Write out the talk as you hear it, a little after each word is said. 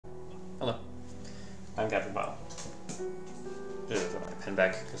Hello. I'm Captain Bile. Just put my pen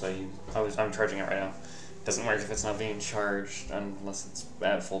back because I'm charging it right now. Doesn't work if it's not being charged unless it's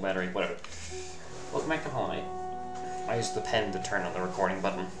at full battery. Whatever. Welcome back to Hollow Knight. I used the pen to turn on the recording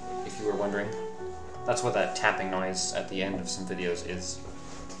button, if you were wondering. That's what that tapping noise at the end of some videos is.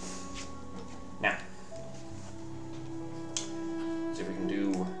 Now, see if we can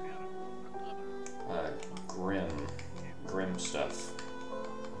do grim stuff.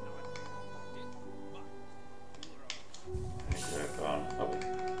 I think we've gone. Oh,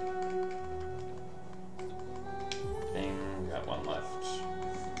 dang, got one left.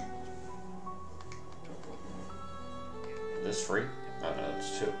 Is this free? Oh no,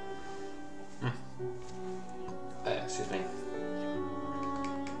 it's two. Excuse me.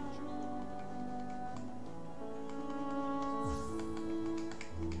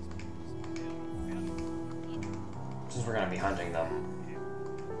 Since we're going to be hunting them.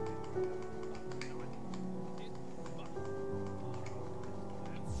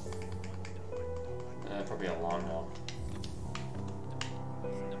 Probably a long hill.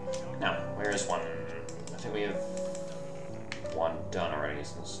 Now, where is one? I think we have one done already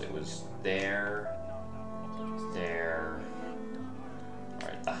since it was there.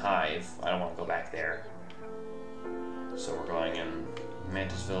 Alright, the hive. I don't want to go back there. So we're going in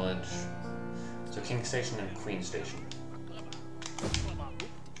Mantis Village. So King Station and Queen Station.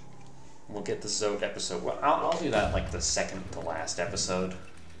 We'll get the Zode episode. Well, I'll do that like the second to last episode.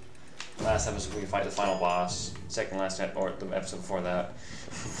 Last episode we fight the final boss. Second last or the episode before that,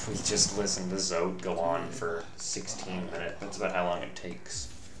 we just listen to Zode go on for 16 minutes. That's about how long it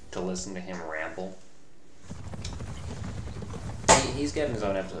takes to listen to him ramble. He's getting his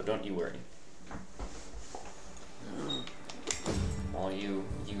own episode, don't you worry. All you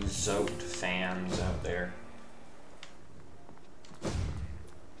Zode fans out there.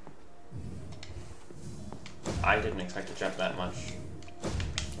 I didn't expect to jump that much.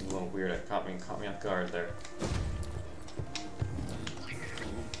 A little weird, it caught me off guard there.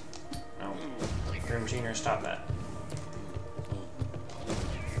 No. Grim Genier, stop that.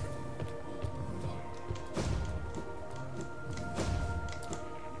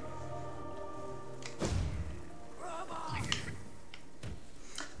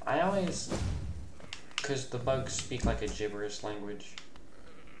 I always... because the bugs speak like a gibberish language.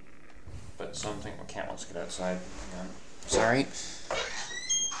 But something... we can't, let's get outside. Hang on. Sorry.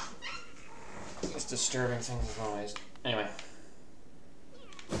 It's disturbing things as always. Anyway.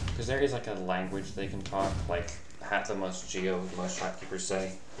 Because there is like a language they can talk, like half the most shopkeepers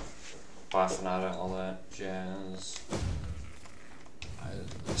say. Bafanada, all that jazz.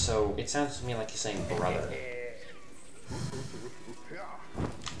 So it sounds to me like you're saying brother.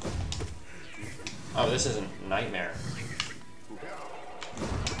 Oh, this isn't Nightmare.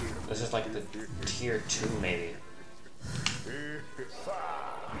 This is like the tier 2 maybe.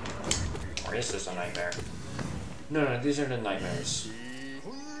 Or is this a nightmare? No, these are the nightmares.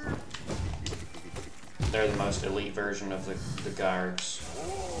 They're the most elite version of the guards.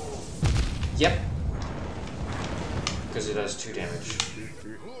 Yep. Because it does 2 damage.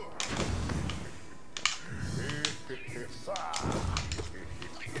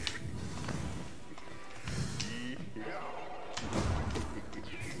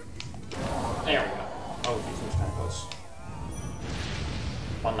 There we go. Oh, these one's kind of close.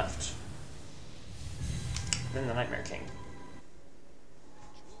 One left. Then the Nightmare King.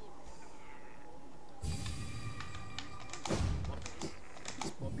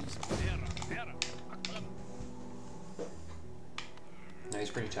 No, he's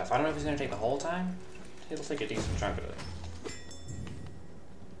pretty tough. I don't know if he's going to take the whole time. He'll take a decent chunk of it.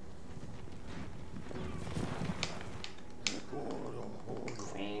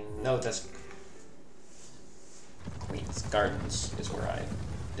 Queen. No, that's... Queen's Gardens is where I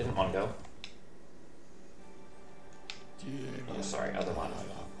didn't want to go. Oh, sorry, other one.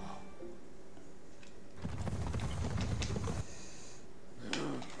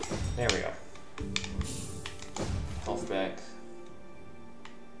 There we go. Health back.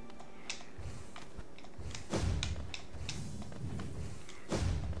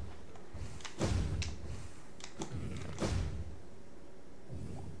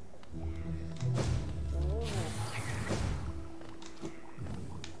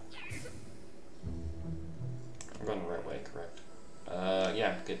 I'm going the right way, correct?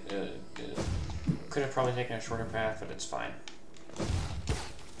 Yeah, could have probably taken a shorter path, but it's fine.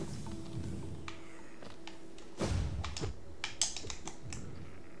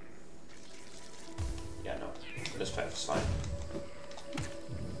 Yeah, no, this path is fine.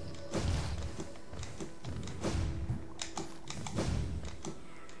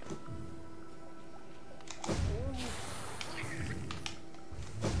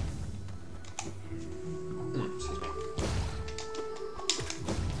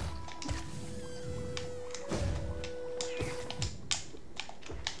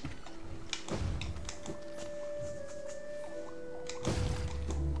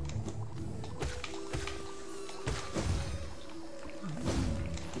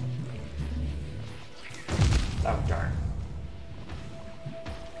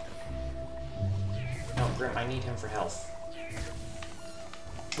 Grim, I need him for health.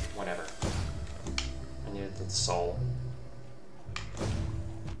 Whatever. I needed the soul.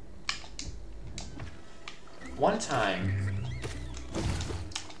 One time,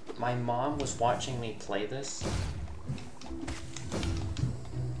 my mom was watching me play this.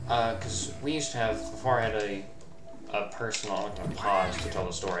 Because we used to have, before I had a personal, I'm gonna pause to tell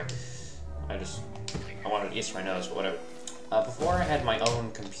the story. I wanted to itch my nose, but whatever. Before I had my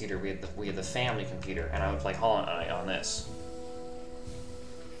own computer, we had the family computer, and I would play Hollow Knight on this.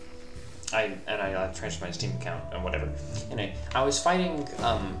 I transferred my Steam account and whatever. Anyway, I was fighting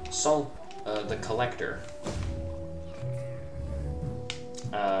Soul, the Collector.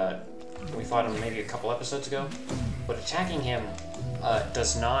 We fought him maybe a couple episodes ago, but attacking him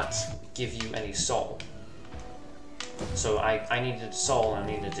does not give you any soul. So I needed soul and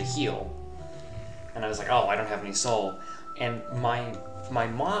I needed to heal. And I was like, oh, I don't have any soul. And my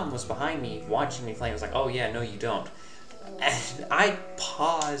mom was behind me watching me play. I was like, oh yeah, no you don't. And I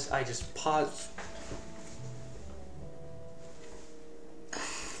just paused.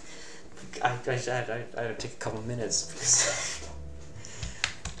 I had to take a couple minutes because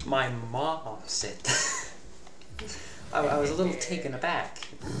my mom said that. I was a little taken aback.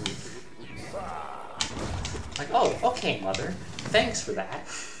 Like, oh, okay, mother. Thanks for that.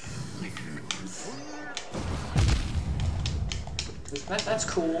 That's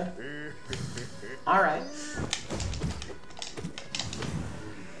cool. Alright.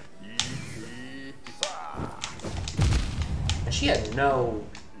 And she didn't know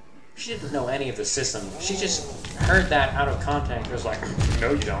any of the system. She just heard that out of context. It was like,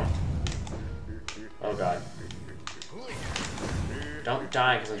 no you don't. Oh god. Don't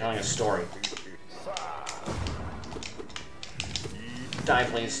die because I'm telling a story. Die,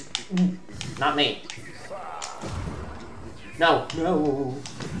 please. Not me. No, no.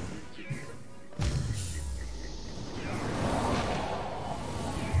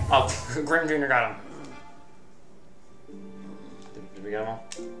 Oh, Grim Jr. got him. Did we get him all?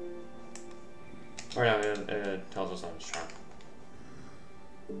 Or no, it tells us on his charm.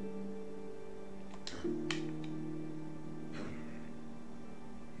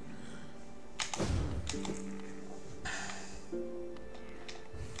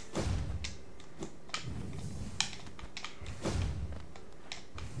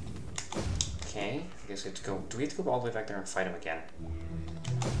 Okay, I guess we have to go. Do we have to go all the way back there and fight him again?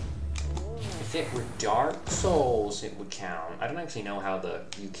 If it were Dark Souls, it would count. I don't actually know how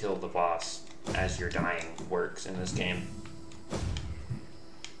you kill the boss as you're dying works in this game.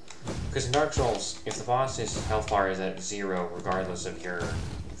 Because in Dark Souls, if the boss's health bar is at 0, regardless of you're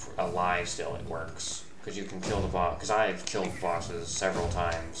alive still, it works. Because you can kill the boss. Because I've killed bosses several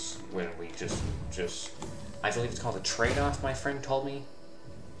times when we just... I believe it's called a trade-off, my friend told me.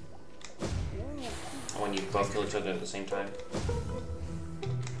 When you both kill each other at the same time.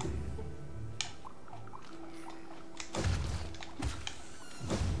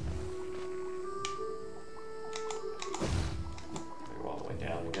 Go all the way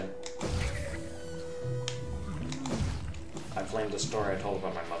down again. I blamed the story I told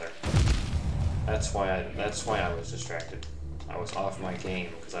about my mother. That's why I was distracted. I was off my game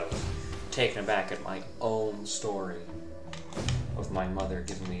because I was taken aback at my own story of my mother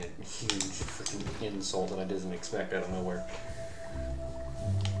giving me a huge freaking insult that I didn't expect out of nowhere.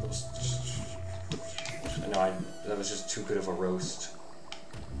 That was just too good of a roast.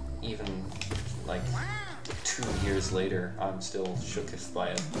 Even like 2 years later, I'm still shooketh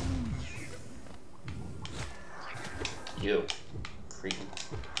by it. You, cretin.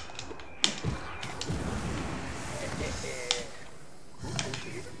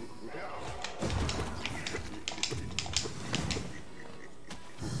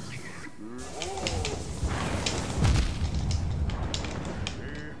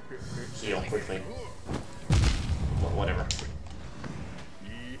 Heal quickly. Whatever.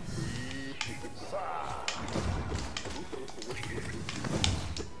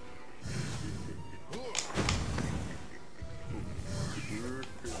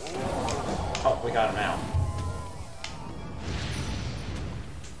 Oh, we got him now.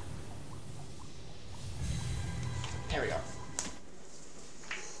 There we go.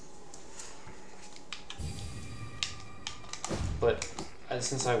 But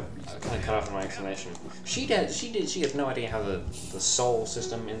since I kind of cut off on my explanation, she has no idea how the soul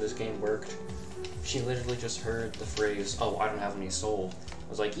system in this game worked. She literally just heard the phrase, "Oh, I don't have any soul." I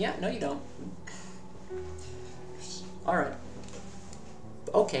was like, "Yeah, no, you don't." All right.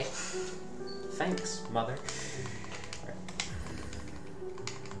 Okay. Thanks, mother. Right.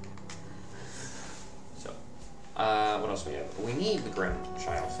 So, what else do we have? We need the Grim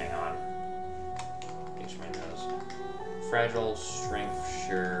Child thing on. touch my nose. Fragile, strength,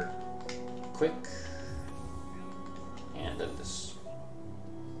 sure. Quick. And then this.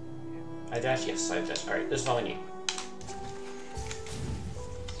 I dash? Yes, I dash. Alright, this is all I need.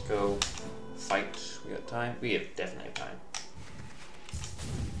 Let's go fight. We got time? We have definitely have time.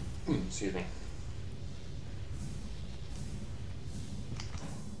 Excuse me.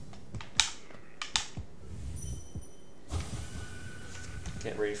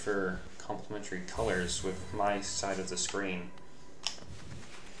 Get ready for complementary colors with my side of the screen.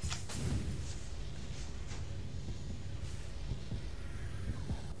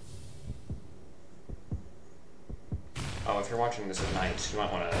 Oh, if you're watching this at night, you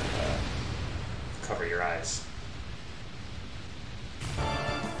might want to cover your eyes.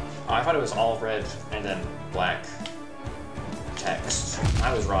 Oh, I thought it was all red and then black text.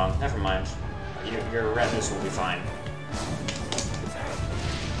 I was wrong. Never mind. Your retinas will be fine.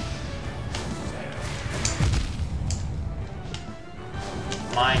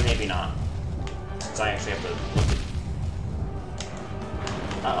 Mine, maybe not. Since I actually have to look at...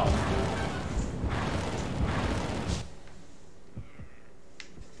 Uh-oh.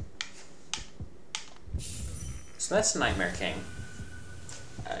 So that's Nightmare King.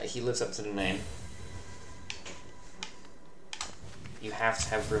 He lives up to the name. You have to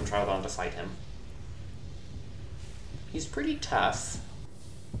have Groomchild on to fight him. He's pretty tough.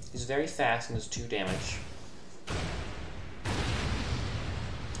 He's very fast and does 2 damage.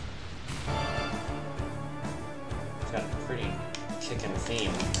 He's got a pretty kickin'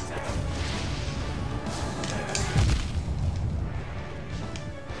 theme.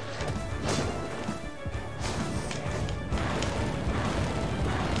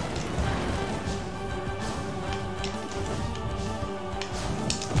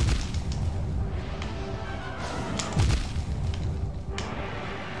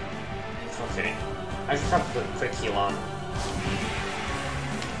 Okay. I should probably put a quick heal on.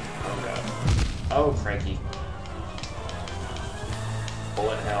 Oh god. Oh crikey.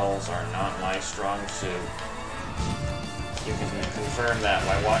 Bullet hells are not my strong suit. You can confirm that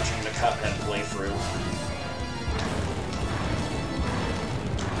by watching the Cuphead playthrough.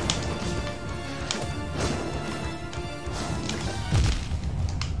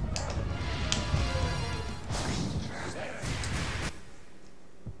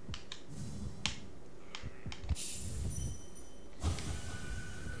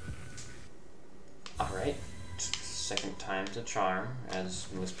 Alright, second time's a charm, as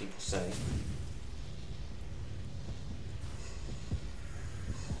most people say.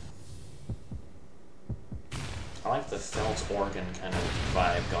 I like the felt organ kind of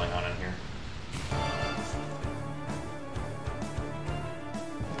vibe going on in here.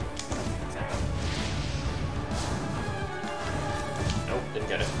 Nope, didn't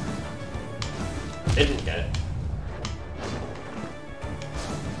get it. Didn't get it.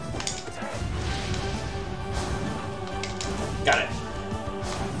 Got it.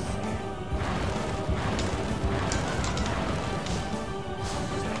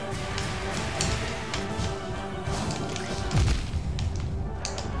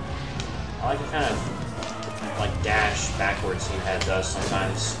 I like to kind of like dash backwards your head does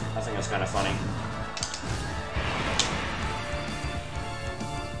sometimes. I think that's kind of funny.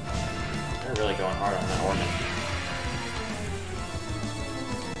 They're really going hard on that organ.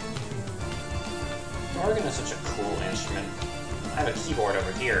 The organ is such a cool instrument. I have a keyboard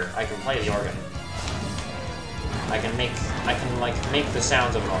over here. I can play the organ. I can like make the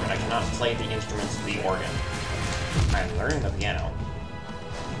sounds of an organ. I cannot play the instruments of the organ. I'm learning the piano.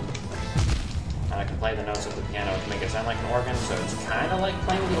 And I can play the notes of the piano to make it sound like an organ, so it's kind of like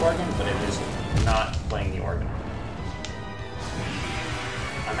playing the organ, but it is not playing the organ.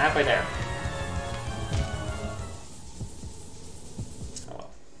 I'm halfway there. Oh well.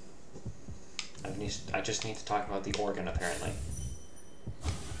 I just need to talk about the organ, apparently.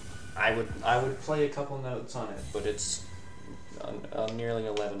 I would play a couple notes on it, but it's nearly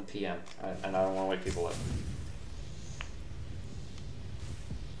 11 p.m. And I don't want to wake people up.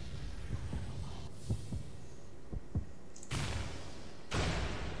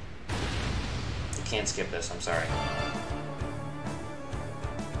 You can't skip this, I'm sorry.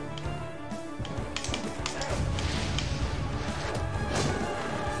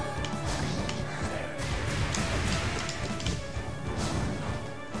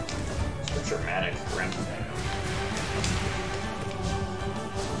 Dramatic grim.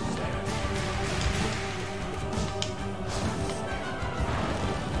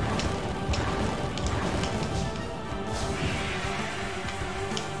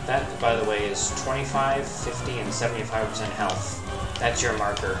 That, by the way, is 25, 50, and 75% health. That's your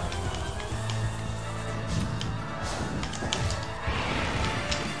marker.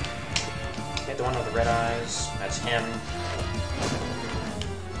 the one with the red eyes. That's him.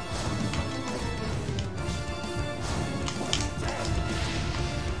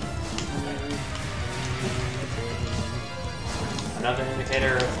 Another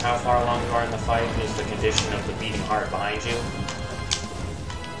indicator of how far along you are in the fight is the condition of the beating heart behind you.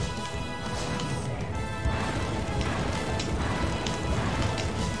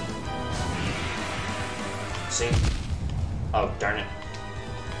 See? Oh, darn it.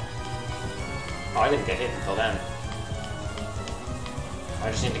 Oh, I didn't get hit until then. I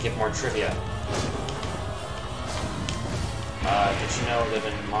just need to get more trivia. Did you know that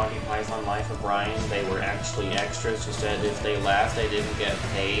in Monty Python Life of Brian, they were actually extras who said if they laughed, they didn't get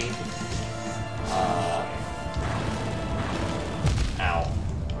paid? Ow.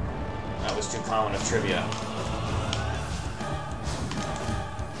 That was too common of trivia.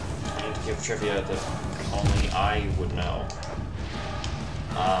 I need to give trivia that only I would know.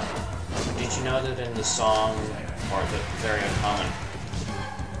 Did you know that in the song, or the very uncommon,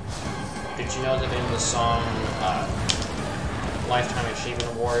 did you know that in the song, Lifetime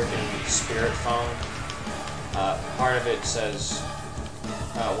Achievement Award in Spirit Phone, part of it says,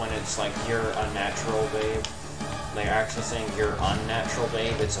 when it's like, you're a natural babe, they're actually saying you're unnatural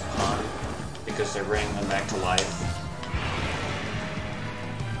babe, it's a pun, because they're bringing them back to life.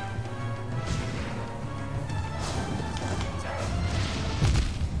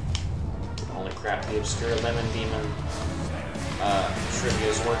 Holy crap, the obscure lemon demon, trivia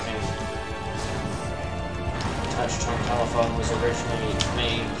is working. Touch-tone telephone was originally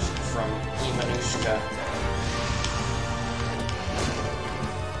made from Ivanushka.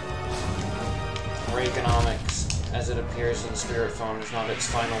 Reaganomics, as it appears in Spirit Phone, is not its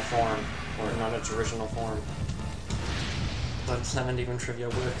final form, or not its original form. But lemon demon trivia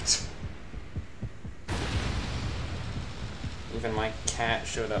worked. Even my cat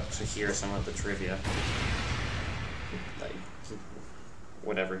showed up to hear some of the trivia. Like,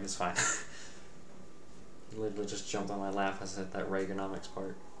 whatever, he's fine. He literally just jumped on my lap as I said that Reaganomics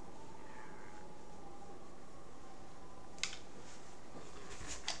part.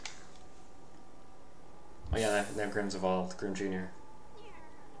 Oh yeah, that Grimm's evolved, Grimm Jr.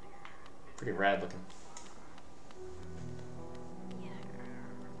 Pretty rad looking.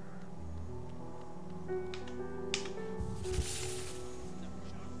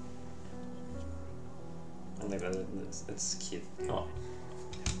 I think that it's cute. Come on.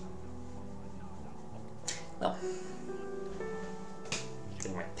 Well,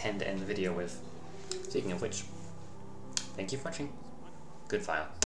 getting my pen to end the video with. Speaking of which, thank you for watching. Good file.